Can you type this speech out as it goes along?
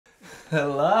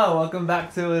Hello, welcome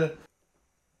back to a...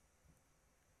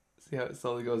 See how it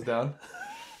slowly goes down?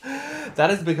 That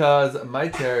is because my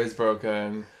chair is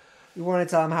broken. You want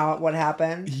to tell them what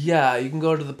happened? Yeah, you can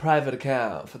go to the private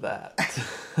account for that.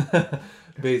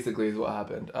 Basically is what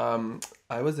happened.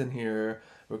 I was in here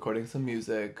recording some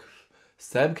music.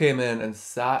 Seb came in and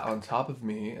sat on top of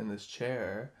me in this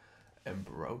chair and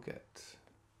broke it.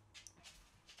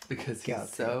 Because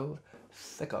he's so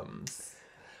thickums.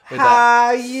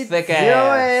 How you doing,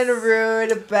 ass.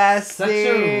 rude bestie? Such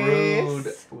a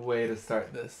rude way to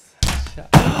start this.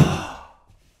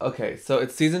 Okay, so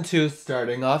it's season 2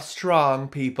 starting off strong,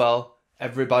 people.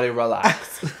 Everybody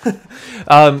relax.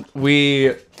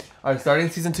 We are starting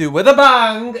season 2 with a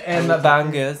bang, and the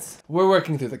bang is we're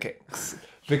working through the kinks.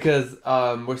 Because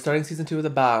we're starting season 2 with a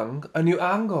bang. A new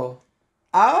angle.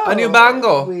 Oh, a new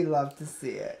bangle. We love to see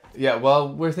it. Yeah,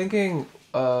 well, we're thinking,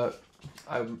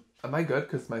 am I good?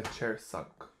 Because my chair sunk.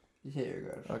 Yeah, you're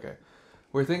good. Okay.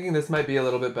 We're thinking this might be a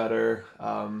little bit better.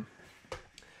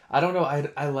 I don't know.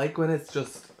 I like when it's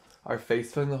just our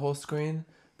face filling the whole screen.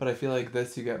 But I feel like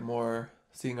this, you get more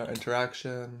seeing our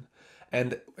interaction.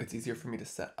 And it's easier for me to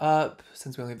set up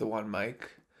since we only have the one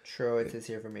mic. True, it's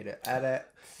easier for me to edit.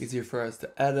 Easier for us to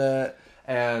edit.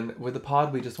 And with the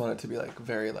pod, we just want it to be like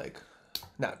very like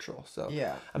natural. So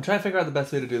yeah, I'm trying to figure out the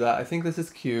best way to do that. I think this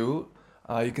is cute.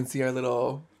 You can see our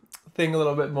little thing a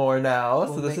little bit more now.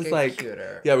 We'll so this make is it like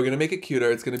cuter. Yeah, we're gonna make it cuter.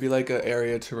 It's gonna be like an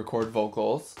area to record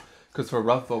vocals. Because for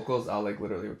rough vocals, I'll like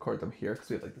literally record them here because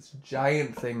we have like this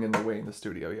giant thing in the way in the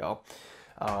studio, y'all.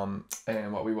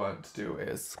 And what we want to do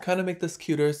is kind of make this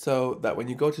cuter so that when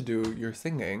you go to do your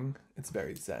singing, it's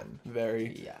very zen,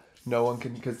 very no one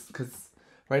can because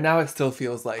right now it still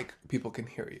feels like people can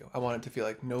hear you. I want it to feel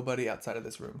like nobody outside of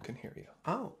this room can hear you.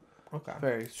 Oh, okay.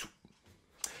 Very.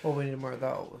 Well, we need more of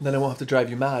those. Then I won't have to drive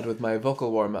you mad with my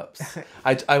vocal warm-ups.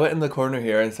 I went in the corner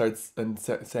here and started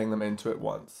sang them into it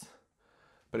once.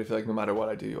 But I feel like no matter what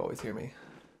I do, you always hear me.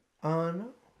 No.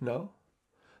 No?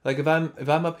 Like if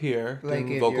I'm up here like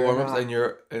doing vocal warm-ups and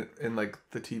you're in like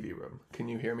the TV room, can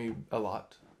you hear me a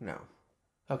lot? No.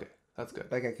 Okay, that's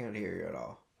good. Like I can't hear you at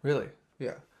all. Really?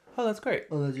 Yeah. Oh, that's great.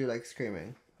 Unless you're like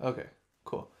screaming. Okay,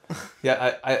 cool.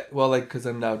 Yeah, I well, like, because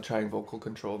I'm now trying vocal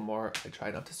control more, I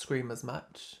try not to scream as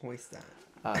much. Waste that.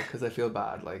 Because I feel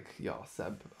bad, like, y'all,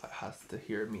 Seb has to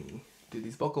hear me do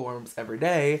these vocal warm-ups every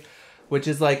day, which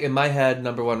is, like, in my head,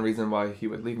 number one reason why he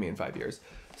would leave me in 5 years.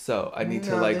 So I need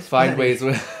to, like, find ways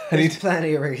with... There's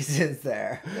plenty of reasons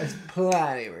there. There's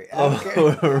plenty of reasons.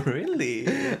 Oh, really?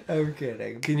 I'm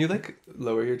kidding. Can you, like,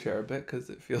 lower your chair a bit? Because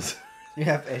it feels... You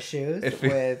have issues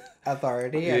with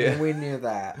authority? Yeah. I mean, we knew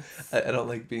that. I don't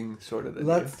like being shorter than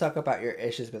Let's talk about your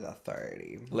issues with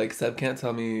authority. Like, Seb can't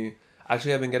tell me...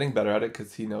 Actually, I've been getting better at it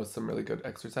because he knows some really good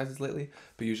exercises lately.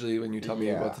 But usually when you tell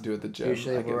me what to do at the gym,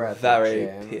 usually I we're get at very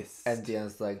the gym, pissed. and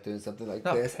Dion's like doing something like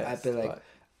Not this. pissed, I'd be like, but...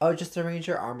 oh, just arrange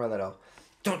your arm a little.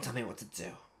 Don't tell me what to do.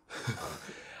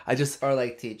 I just... Or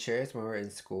like teachers, when we're in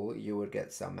school, you would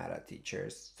get so mad at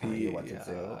teachers telling you what to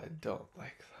do. I don't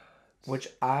like that. Which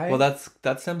Well,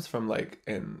 that stems from, like,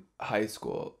 in high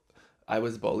school, I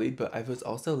was bullied, but I was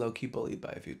also low-key bullied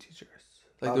by a few teachers.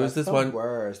 Like, there was this one...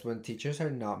 worst, when teachers are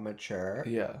not mature.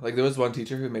 Yeah, like, there was one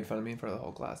teacher who made fun of me in front of the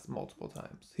whole class multiple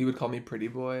times. He would call me pretty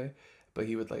boy, but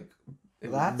he would, like...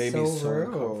 It made me so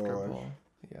uncomfortable.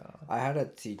 Yeah. I had a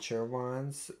teacher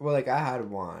once. Well, like, I had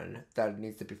one that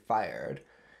needs to be fired.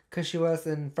 Because she was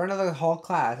in front of the whole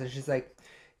class, and she's like...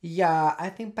 Yeah, I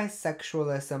think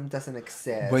bisexualism doesn't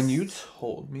exist. When you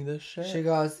told me this shit, she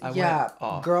goes,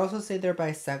 girls who say they're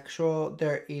bisexual,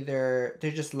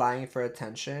 they're just lying for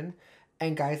attention.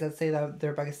 And guys that say that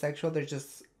they're bisexual, they're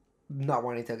just not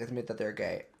wanting to admit that they're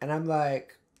gay. And I'm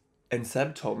like... And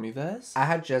Seb told me this? I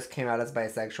had just came out as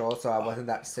bisexual, so I wasn't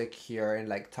that secure in,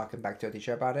 like, talking back to a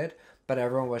teacher about it. But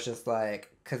everyone was just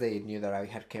like... Because they knew that I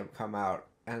had come out.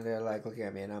 And they're, like, looking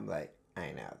at me, and I'm like,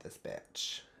 I know this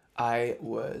bitch. I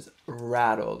was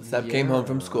rattled. Seb came home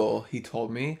from school. He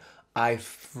told me. I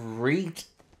freaked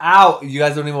out. You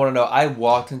guys don't even want to know. I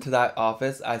walked into that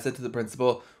office. I said to the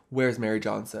principal, "Where's Mary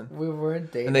Johnson?" We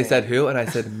weren't dating. And they said, "Who?" And I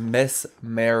said, "Miss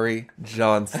Mary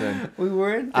Johnson." We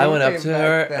weren't dating. I went up to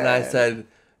her and I said,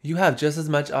 "You have just as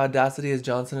much audacity as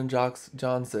Johnson and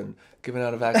Johnson giving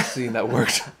out a vaccine that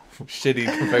worked shitty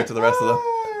compared to the rest of them."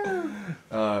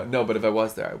 No, but if I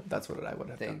was there, that's what I would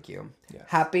have done. Thank you. Yeah.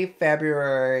 Happy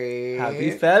February.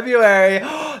 Happy February.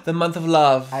 The month of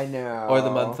love. I know. Or the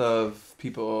month of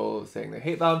people saying they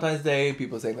hate Valentine's Day,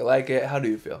 people saying they like it. How do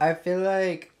you feel? I feel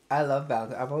like I love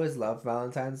Valentine's. I've always loved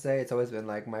Valentine's Day. It's always been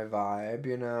like my vibe,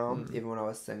 you know, even when I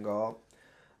was single.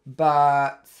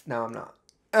 But now I'm not.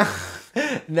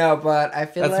 No, but I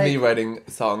feel That's like me writing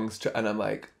songs, and I'm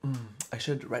like, I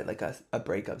should write like a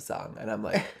breakup song, and I'm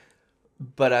like,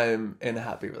 but I'm in a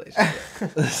happy relationship,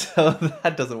 so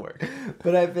that doesn't work.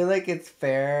 But I feel like it's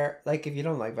fair. Like, if you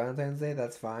don't like Valentine's Day,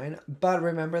 that's fine. But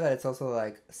remember that it's also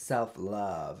like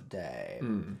self-love day.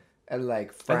 And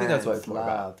like I think that's what friends it's more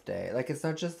about. love day. Like, it's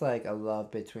not just like a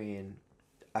love between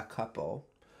a couple.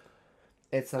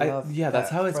 It's a love. Yeah, that's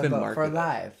how it's been for marketed.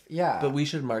 life. Yeah. But we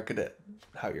should market it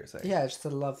how you're saying. Yeah, it's just a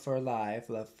love for life,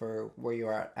 love for where you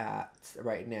are at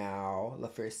right now,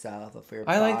 love for yourself, love for your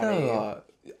body. I like that a lot.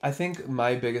 I think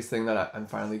my biggest thing that I'm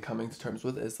finally coming to terms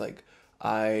with is like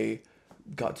I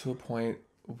got to a point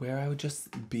where I would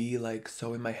just be like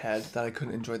so in my head that I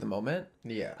couldn't enjoy the moment.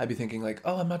 Yeah. I'd be thinking like,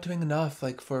 oh, I'm not doing enough.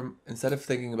 Like instead of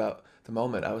thinking about the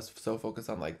moment, I was so focused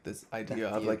on like this idea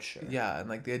of like, yeah, and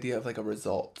like the idea of like a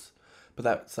result. But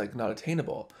that's like not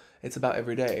attainable. It's about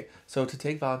every day. So to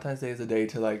take Valentine's Day as a day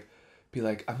to like be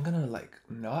like, I'm gonna like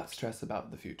not stress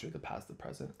about the future, the past, the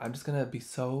present. I'm just gonna be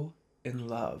so in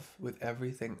love with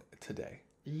everything today.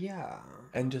 Yeah.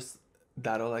 And just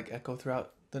that'll like echo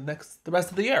throughout the rest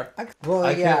of the year. Well,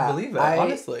 I can't believe it,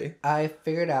 honestly. I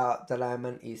figured out that I'm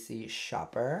an easy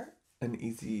shopper. An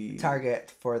easy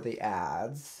target for the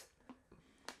ads.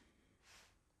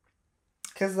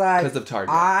 Because like, of Target.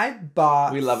 I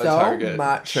bought We love a so Target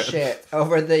much trip. shit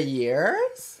over the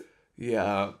years.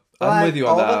 Yeah. Like, I'm with you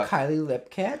on all that. the Kylie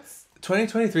lip kits.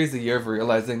 2023 is the year of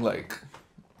realizing like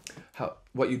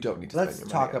what you don't need to spend your money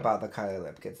Let's talk on. about the Kylie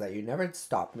lip kits that you never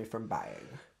stopped me from buying.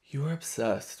 You were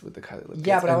obsessed with the Kylie lip kits.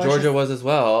 Yeah, but and Georgia was as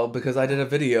well, because I did a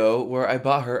video where I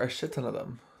bought her a shit ton of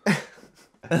them.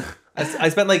 I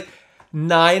spent like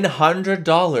 $900.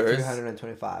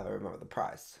 $325, I remember the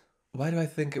price. Why do I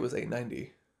think it was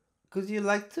 $890? Because you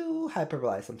like to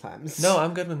hyperbolize sometimes. No,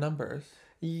 I'm good with numbers.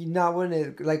 Not when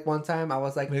it, like one time I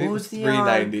was like, Maybe it was Dion.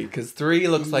 $390, because 3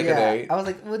 looks like an 8. I was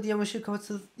like, well, Dion, we should go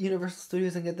to Universal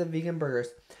Studios and get the vegan burgers.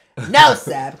 No,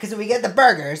 Seb, because if we get the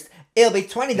burgers, it'll be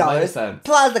 $20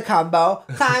 plus the combo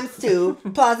times 2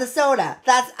 plus the soda.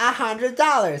 That's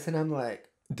 $100. And I'm like,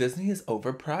 Disney is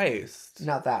overpriced.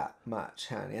 not that much,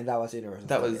 honey. And that was Universal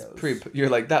That Studios. was you're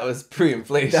like, that was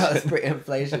pre-inflation. That was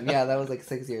pre-inflation. Yeah, that was like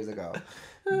 6 years ago.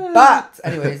 But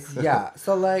anyways, yeah.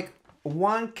 So like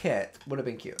one kit would have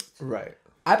been cute. Right.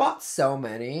 I bought so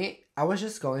many. I was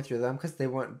just going through them because they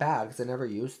weren't bad, because I never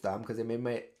used them, because they made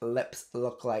my lips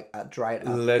look like a dried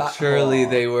up Literally, butthole.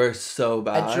 they were so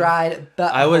bad. A dried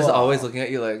butthole. I was always looking at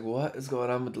you like, what is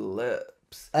going on with the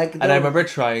lips? Like, and I remember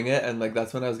trying it, and like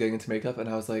that's when I was getting into makeup, and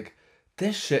I was like,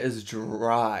 this shit is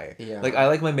dry. Yeah. Like I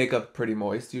like my makeup pretty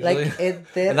moist usually. Like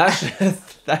it did. And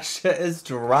that shit is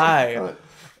dry.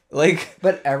 Like,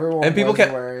 but everyone and people was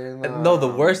kept wearing them. No, the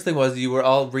worst thing was you were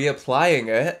all reapplying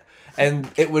it, and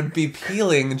it would be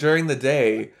peeling during the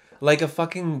day like a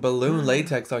fucking balloon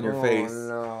latex on your face.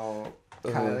 No,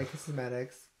 Kylie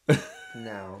Cosmetics.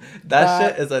 No,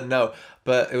 that shit is a no.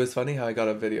 But it was funny how I got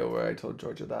a video where I told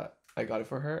Georgia that I got it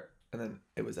for her, and then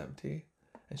it was empty,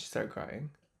 and she started crying.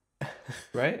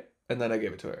 Right? And then I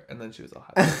gave it to her, and then she was all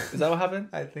happy. Is that what happened?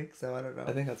 I think so. I don't know.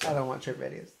 I think that's. I don't watch her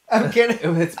videos. I'm kidding.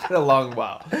 It's been a long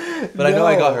while, but I know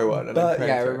I got her one. And but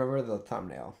yeah, I remember the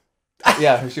thumbnail.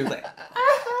 Yeah, she was like.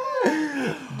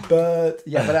 But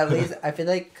yeah, but at least I feel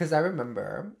like, because I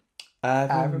remember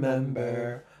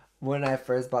when I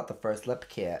first bought the first lip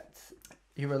kit.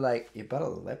 You were like, you bought a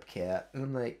lip kit, and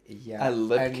I'm like, yeah. I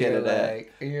lip kitted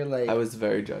it. And you're like, I was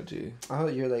very judgy. Oh,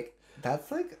 you're like, that's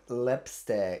like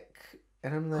lipstick.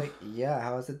 And I'm like, yeah,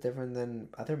 how is it different than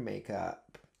other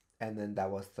makeup? And then that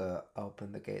was the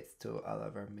open the gates to all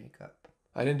of our makeup.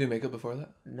 I didn't do makeup before that?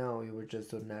 No, you were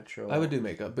just so natural. I would do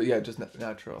makeup, but yeah, just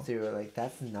natural. So you were like,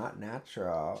 that's not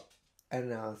natural.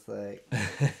 And I was like...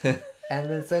 and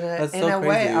then so in a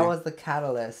way, I was the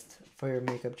catalyst for your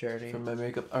makeup journey. For my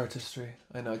makeup artistry.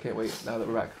 I know, I can't wait now that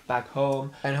we're back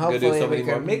home. And hopefully do so we many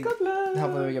can more makeup looks.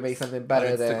 Hopefully we can make something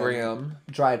better than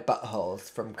dried buttholes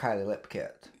from Kylie Lip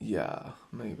Kit. Yeah,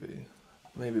 maybe.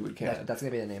 Maybe we can. That's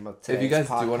going to be the name of today's If you guys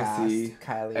podcast, do want to see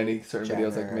Kylie any certain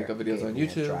videos, like makeup videos on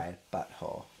YouTube. Dried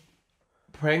butthole.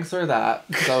 Pranks or that,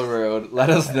 so rude. Let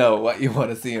us know what you want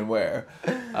to see and where.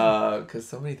 Because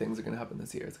so many things are going to happen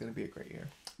this year. It's going to be a great year.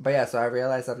 But yeah, so I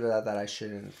realized after that I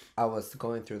shouldn't. I was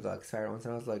going through the expired ones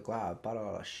and I was like, wow, I bought a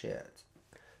lot of shit.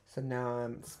 So now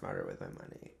I'm smarter with my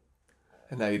money.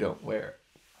 And now you don't wear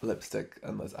lipstick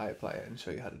unless I apply it and show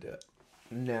you how to do it.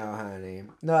 No, honey.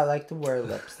 No, I like to wear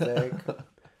lipstick.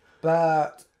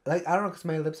 But, like, I don't know, because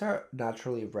my lips are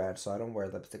naturally red, so I don't wear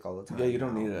lipstick all the time. Yeah, you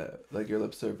don't need it. Like, your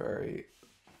lips are very,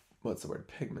 what's the word,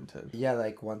 pigmented. Yeah,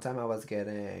 like, one time I was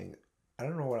getting, I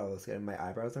don't know what I was getting, my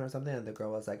eyebrows done or something, and the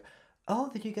girl was like, oh,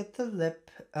 did you get the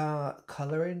lip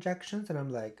color injections? And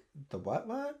I'm like, the what?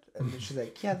 And then she's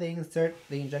like, yeah, they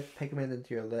inject pigment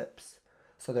into your lips,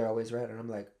 so they're always red. And I'm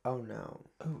like, oh no.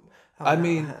 Oh. Oh I no,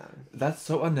 mean, hun. that's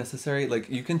so unnecessary. Like,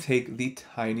 you can take the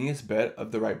tiniest bit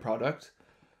of the right product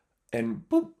and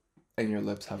boop, and your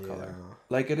lips have color. Yeah.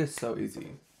 Like, it is so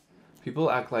easy.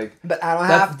 People act like But I don't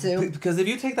have to. because if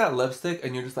you take that lipstick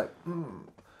and you're just like,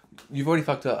 you've already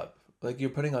fucked up. Like,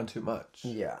 you're putting on too much.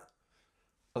 Yeah.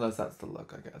 Unless that's the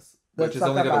look, I guess. Let's Which is talk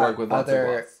only going to about work with lots of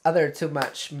gloss. other too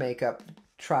much makeup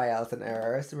trials and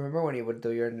errors. Remember when you would do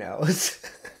your nose?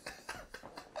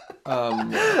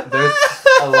 There's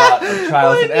a lot of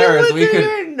trials and errors we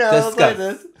could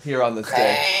discuss here on this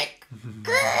day.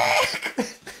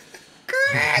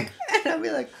 And I'll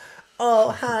be like, oh,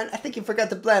 hon, I think you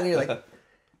forgot to blend. And you're like,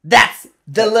 that's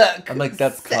the look. I'm like,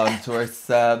 that's contour,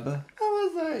 Seb. I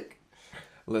was like,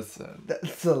 listen.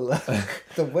 That's the look.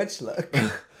 The witch look.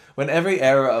 When every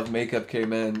era of makeup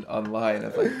came in online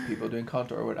of like people doing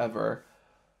contour or whatever,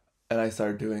 and I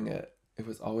started doing it, it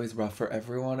was always rough for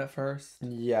everyone at first.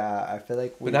 Yeah, I feel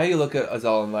like But now you look at us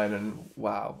all online and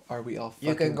wow, are we all you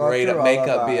fucking can go great through at makeup,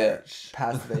 all of our bitch?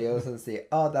 past videos and see,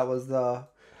 oh, that was the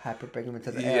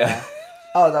hyperpigmented era. Yeah.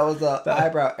 Oh, that was the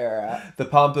eyebrow era. The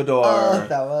pompadour. Oh,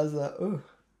 that was the ooh.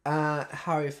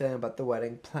 How are you feeling about the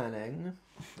wedding planning?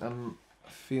 I'm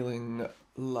feeling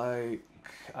like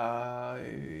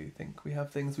I think we have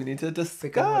things we need to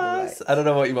discuss. I don't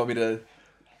know what you want me to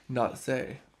not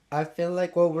say. I feel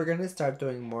like, well, we're gonna start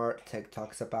doing more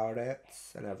TikToks about it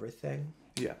and everything.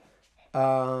 Yeah.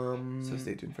 So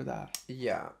stay tuned for that.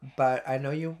 Yeah, but I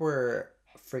know you were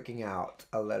freaking out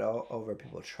a little over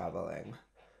people traveling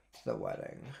to the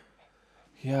wedding.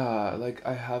 Yeah, like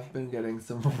I have been getting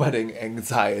some wedding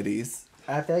anxieties.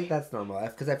 I feel like that's normal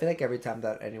because I feel like every time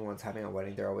that anyone's having a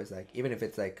wedding, they're always like, even if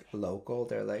it's like local,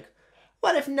 they're like,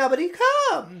 what if nobody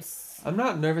comes? I'm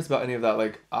not nervous about any of that.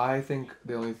 Like, I think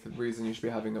the only reason you should be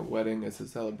having a wedding is to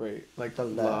celebrate, like, The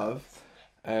love.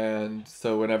 And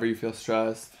so whenever you feel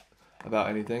stressed about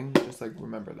anything, just, like,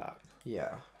 remember that.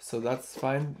 Yeah. So that's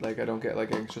fine. Like, I don't get,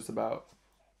 like, anxious about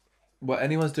what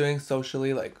anyone's doing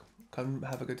socially. Like, come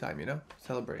have a good time, you know?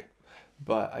 Celebrate.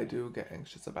 But I do get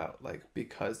anxious about, like,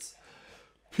 because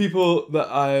people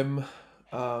that I'm,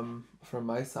 from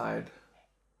my side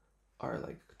are,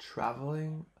 like,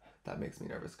 traveling. That makes me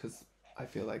nervous because I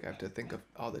feel like I have to think of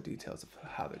all the details of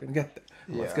how they're going to get there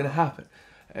and what's going to happen.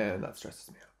 And that stresses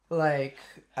me out. Like,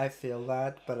 I feel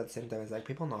that, but at the same time, it's like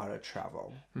people know how to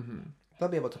travel. Mm-hmm. They'll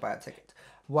be able to buy a ticket.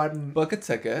 Book a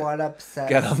ticket. What upsets...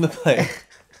 Get on the plane.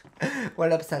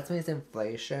 What upsets me is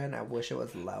inflation. I wish it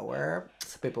was lower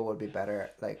so people would be better,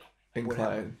 like...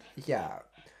 Inclined. Yeah.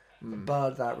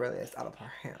 But that really is out of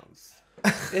our hands.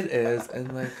 It is.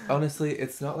 And, like, honestly,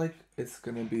 it's not like it's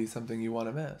going to be something you want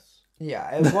to miss.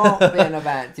 Yeah, it won't be an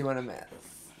event you want to miss.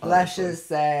 Let's just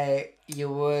say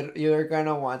you're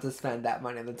gonna want to spend that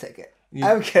money on the ticket.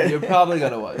 I'm kidding. You're probably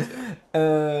gonna want to.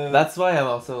 That's why I'm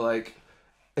also like,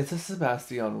 it's a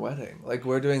Sebastian wedding. Like,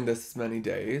 we're doing this many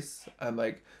days. I'm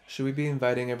like, should we be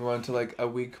inviting everyone to like a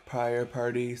week prior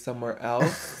party somewhere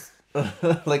else,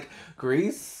 like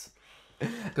Greece?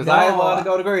 Because I want to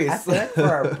go to Greece. I feel like for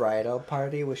our bridal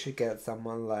party, we should get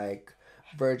someone like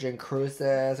Virgin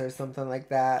Cruises or something like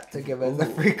that to give us a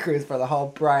free cruise for the whole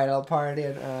bridal party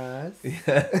and us.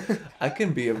 Yeah, I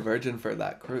can be a virgin for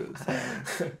that cruise.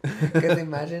 Because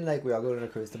imagine like we all go on a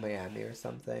cruise to Miami or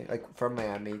something, like from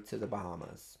Miami to the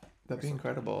Bahamas. That'd be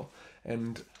incredible.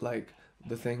 And like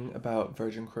the thing about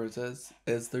Virgin Cruises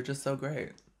is they're just so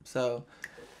great. So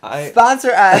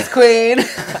sponsor us, Queen.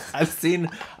 I've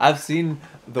seen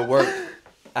the work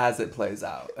as it plays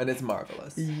out, and it's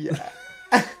marvelous. Yeah.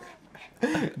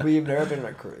 But you've never been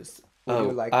on a cruise.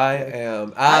 I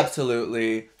am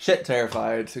absolutely shit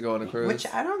terrified to go on a cruise. Which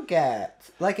I don't get.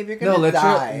 Like, if you're gonna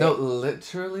die. No,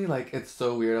 literally, like, it's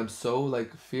so weird. I'm so,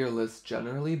 like, fearless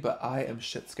generally, but I am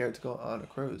shit scared to go on a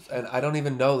cruise. And I don't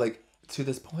even know, like, to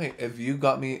this point, if you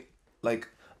got me, like,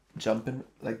 jumping,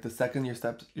 like, the second you're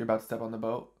about to step on the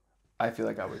boat, I feel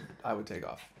like I would take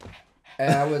off.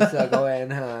 And I would still go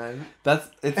in, hon.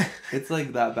 It's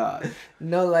like that bad.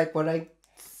 No, like, what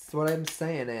I'm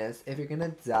saying is, if you're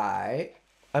gonna die...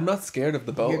 I'm not scared of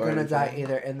the boat. You're gonna die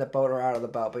either in the boat or out of the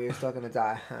boat, but you're still gonna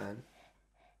die, hon.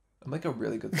 I'm like a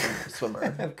really good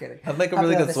swimmer. I'm kidding. I'm like a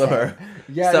really good swimmer.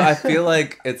 Yeah. So I feel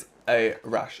like it's a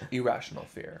irrational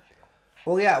fear.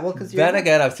 Well, yeah, well, because Then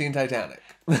again, I've seen Titanic.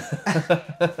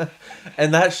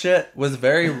 And that shit was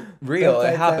very real.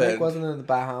 It happened. Titanic wasn't in the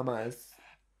Bahamas.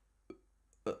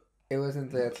 It was in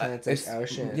the Atlantic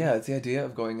Ocean. Yeah, it's the idea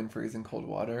of going in freezing cold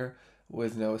water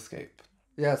with no escape.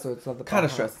 Yeah, so it's not the kind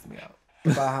of stresses me out.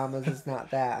 Bahamas is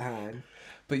not that, hon.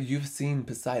 But you've seen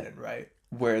Poseidon, right?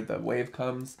 Where the wave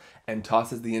comes and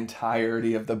tosses the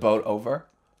entirety of the boat over.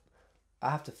 I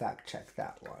have to fact check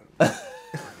that one.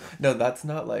 No, that's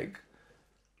not like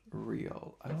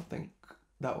real. I don't think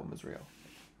that one was real.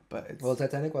 But it's Well,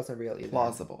 Titanic wasn't real either.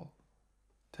 plausible.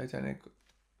 Titanic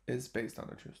is based on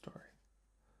a true story.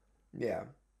 Yeah.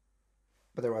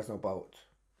 But there was no boat.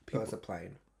 It was a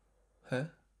plane. Huh?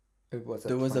 It was a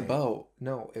There was a plane. boat.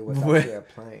 No, it was Wait. actually a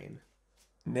plane.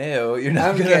 No, you're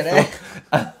not I'm gonna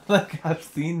kidding. like, I've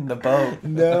seen the boat.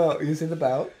 No, you seen the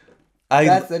boat? I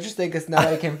That's interesting because now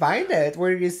I can find it.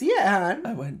 Where did you see it, hon?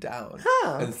 I went down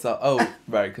Huh? and saw.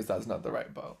 Right, because that's not the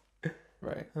right boat.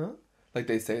 Right. Huh? Like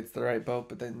they say it's the right boat,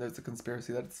 but then there's a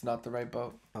conspiracy that it's not the right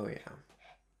boat. Oh, yeah.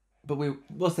 But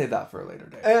we'll save that for a later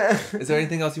day. Is there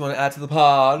anything else you want to add to the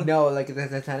pod? No, like the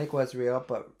Titanic was real,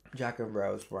 but Jack and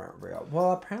Rose weren't real.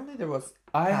 Well, apparently there was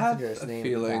I have passengers a named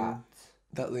feeling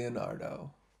that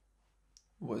Leonardo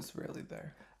was really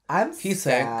there. I'm He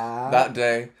sad. sank that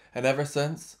day, and ever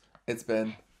since, it's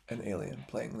been an alien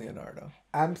playing Leonardo.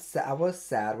 I was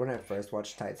sad when I first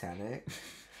watched Titanic.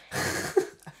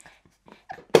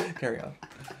 Carry on.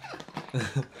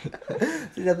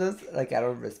 See, sometimes, like, I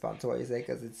don't respond to what you say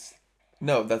because it's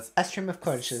No, that's... a stream of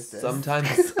consciousness.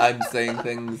 Sometimes I'm saying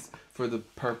things for the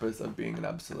purpose of being an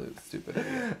absolute stupid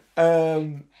idiot.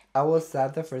 I was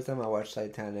sad the first time I watched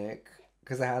Titanic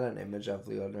because I had an image of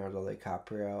Leonardo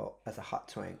DiCaprio as a hot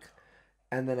twink,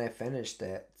 and then I finished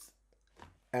it,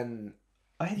 and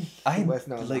I he was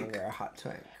no like... longer a hot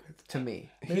twink to me.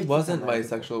 He Maybe to wasn't some my other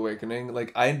people. sexual awakening.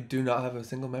 Like, I do not have a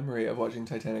single memory of watching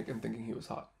Titanic and thinking he was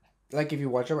hot. Like, if you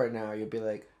watch it right now, you'd be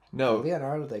like, No,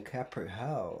 Leonardo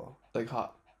DiCaprio. like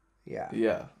hot. Yeah.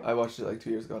 Yeah, I watched it like 2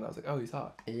 years ago and I was like, oh, he's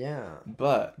hot. Yeah.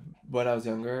 But when I was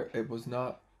younger, it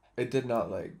did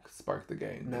not like spark the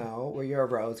game. No, were you a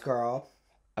Rose girl?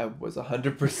 I was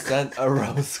 100% a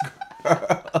Rose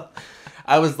girl.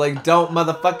 I was like, don't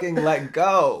motherfucking let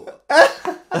go.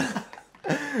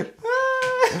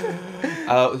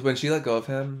 When she let go of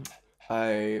him,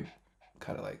 I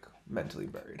kind of like mentally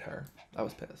buried her. I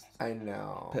was pissed. I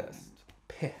know.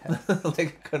 Pissed. Like I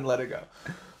couldn't let her go.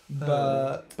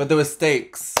 But there was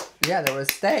stakes. yeah, there was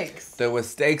stakes. There was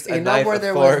stakes. You A know knife, where a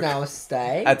there fork, was no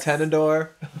stakes? a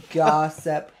tenador.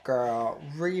 Gossip Girl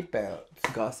reboot.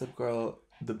 Gossip Girl,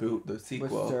 the boot, the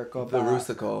sequel, circle the back.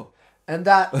 Rusical. And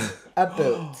that's a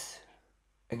boot.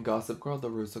 And Gossip Girl, the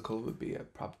Rusical would be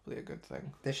probably a good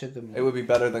thing. They should do. It would be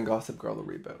better than Gossip Girl, the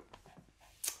reboot.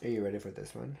 Are you ready for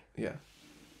this one? Yeah.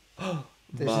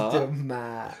 They should do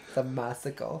the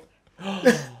Masical.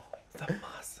 The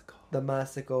Masical. The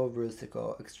Masical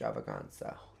Rusical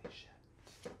Extravaganza. Holy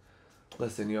shit.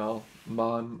 Listen, y'all.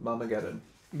 Mamageddon.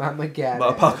 Mama Gaddon.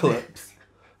 Ma-apocalypse.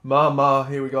 Ma,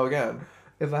 here we go again.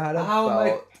 If I had a How my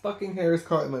boat, fucking hair is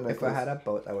caught in my necklace. if I had a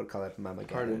boat, I would call it Mama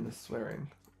Pardon Gaddon. the swearing.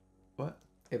 What?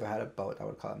 If I had a boat, I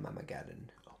would call it Mama Gaddon.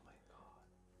 Oh my god.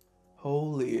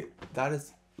 Holy, that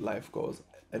is life goals.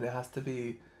 And it has to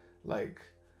be like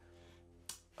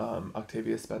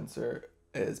Octavia Spencer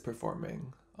is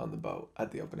performing on the boat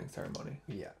at the opening ceremony.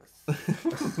 Yes.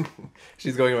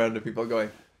 She's going around to people going,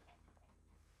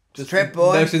 Strip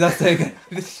boy. No, she's not saying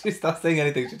she's not saying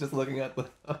anything. She's just looking at the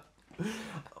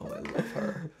Oh, I love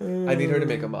her. I need her to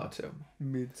make a motto.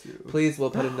 Me too. Please,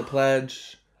 we'll put in the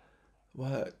pledge.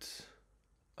 What?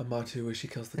 A motto where she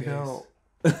kills the gays. No.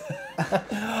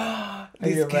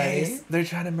 These you gays, ready? they're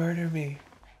trying to murder me.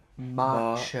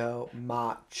 Macho.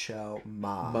 Ma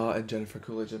and Jennifer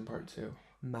Coolidge in part 2.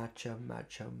 Macho, ma.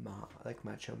 Like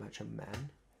macho man.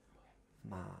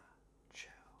 Macho.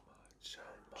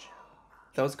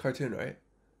 That was a cartoon, right?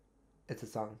 It's a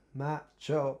song.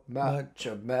 Macho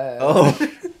man. Oh,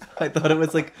 I thought it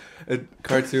was like a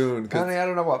cartoon. Honey, I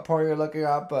don't know what porn you're looking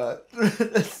at, but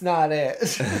that's not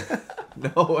it.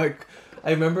 No, I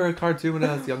remember a cartoon when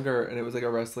I was younger, and it was like a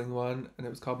wrestling one, and it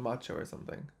was called Macho or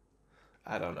something.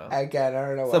 I don't know. Again, I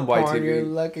don't know Some what porn YTV. you're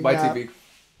looking at. YTV.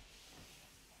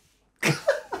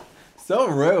 So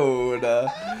rude.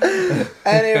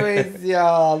 Anyways,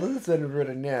 y'all, this has been Rude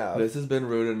enough. This has been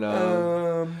rude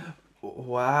enough.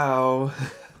 Wow.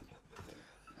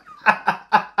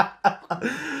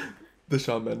 The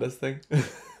Shawn Mendes thing.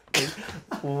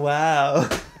 Wow.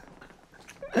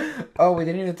 Oh, we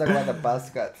didn't even talk about the buzz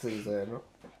cut season.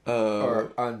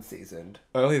 Or unseasoned.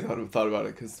 I only thought about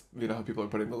it because you know how people are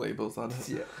putting the labels on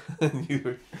it.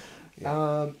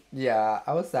 Yeah. Yeah,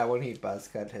 I was sad when he buzz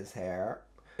cut his hair.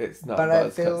 It's not. But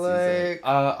buzz I feel cut season. like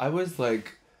I was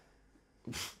like,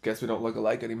 guess we don't look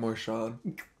alike anymore, Sean.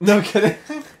 No kidding.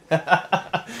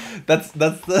 That's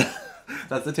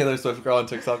the Taylor Swift girl on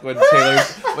TikTok when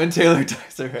Taylor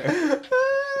dyes her hair.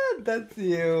 That's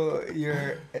you.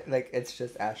 You're like, it's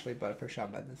just Ashley, but for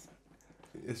shaman.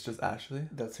 It's just Ashley?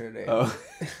 That's her name. Oh.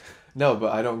 No,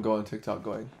 but I don't go on TikTok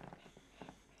going.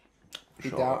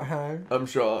 You don't, huh? I'm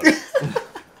Sean.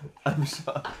 I'm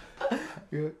Sean.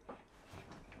 You're...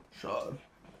 Sean.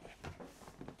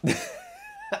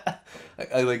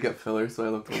 I like get filler, so I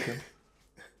look like him.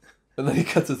 And then he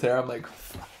cuts his hair. I'm like,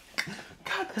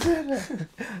 God damn it.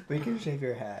 We can shave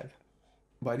your head.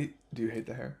 Why do you hate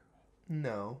the hair?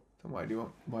 No. Then why do you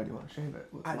want to shave it?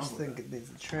 What's I wrong just with think it needs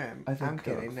a trim. I think I'm it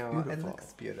kidding. looks No, beautiful. it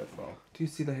looks beautiful. Do you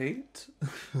see the hate?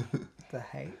 The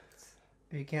hate?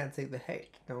 If you can't take the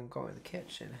hate, don't go in the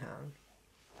kitchen, huh?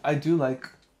 I do like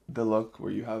the look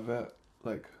where you have it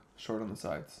like short on the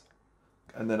sides,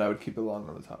 and then I would keep it long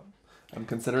on the top. I'm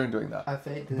considering doing that,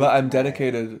 but I'm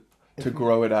dedicated to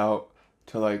grow it out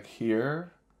to like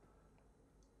here,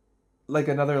 like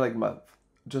another like month,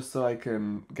 just so I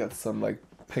can get some like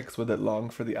pics with it long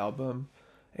for the album,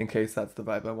 in case that's the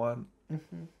vibe I want,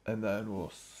 and then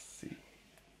we'll see.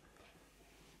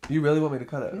 Do you really want me to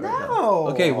cut it? No. Right now?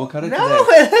 Okay, we'll cut it today. No,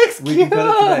 it looks We cute. can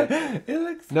cut it today. It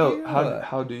looks No, cute.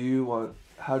 how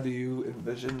do you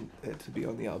envision it to be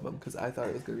on the album? Because I thought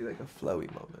it was gonna be like a flowy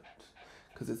moment,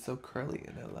 because it's so curly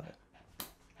and I love it.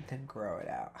 Then grow it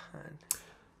out, hon.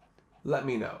 Let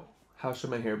me know. How should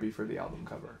my hair be for the album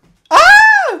cover?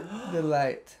 Ah! The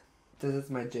light. This is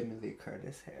my Jamie Lee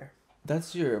Curtis hair.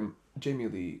 That's your Jamie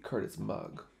Lee Curtis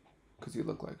mug, because you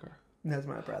look like her. That's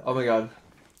my brother. Oh my god,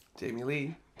 Jamie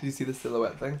Lee. Did you see the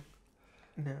silhouette thing?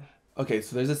 No. Okay,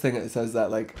 so there's this thing that says that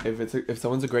like if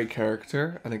someone's a great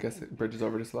character, and I guess it bridges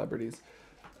over to celebrities.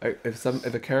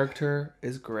 If a character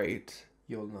is great,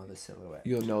 You'll know the silhouette.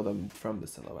 you'll know them from the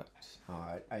silhouette. Oh,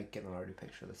 I can already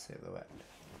picture the silhouette.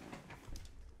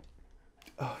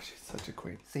 Oh, she's such a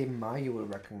queen. See, you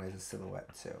would recognize the silhouette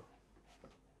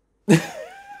too.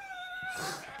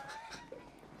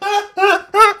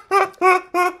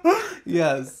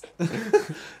 Yes.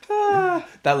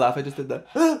 That laugh I just did that.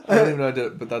 I don't even know I did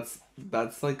it, but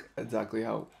that's like exactly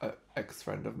how an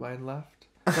ex-friend of mine laughed.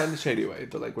 Not in a shady way,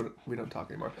 but like we don't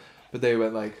talk anymore. But they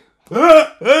went like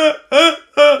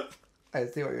I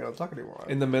see why you don't talk anymore.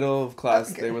 in the middle of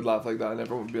class. Okay. They would laugh like that, and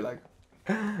everyone would be like,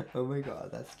 Oh my god,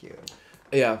 that's cute.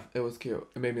 "Yeah, it was cute.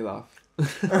 It made me laugh."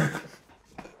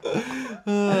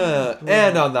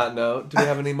 And on that note, do we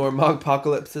have any more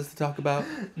Mogpocalypses to talk about?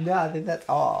 No, I think that's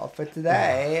all for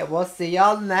today. We'll see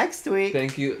y'all next week.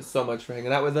 Thank you so much for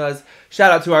hanging out with us.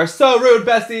 Shout out to our So Rude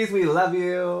besties. We love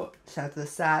you. Shout out to the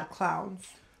sad clowns.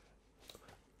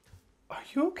 Are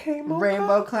you okay, Mocha?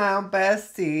 Rainbow clown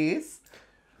besties.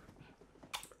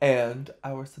 And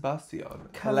our Sebastian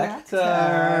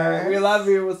Collector. We love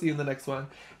you. We'll see you in the next one.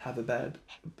 Have a bad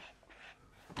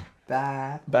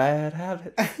Bye.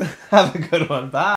 habit. Have a good one. Bye.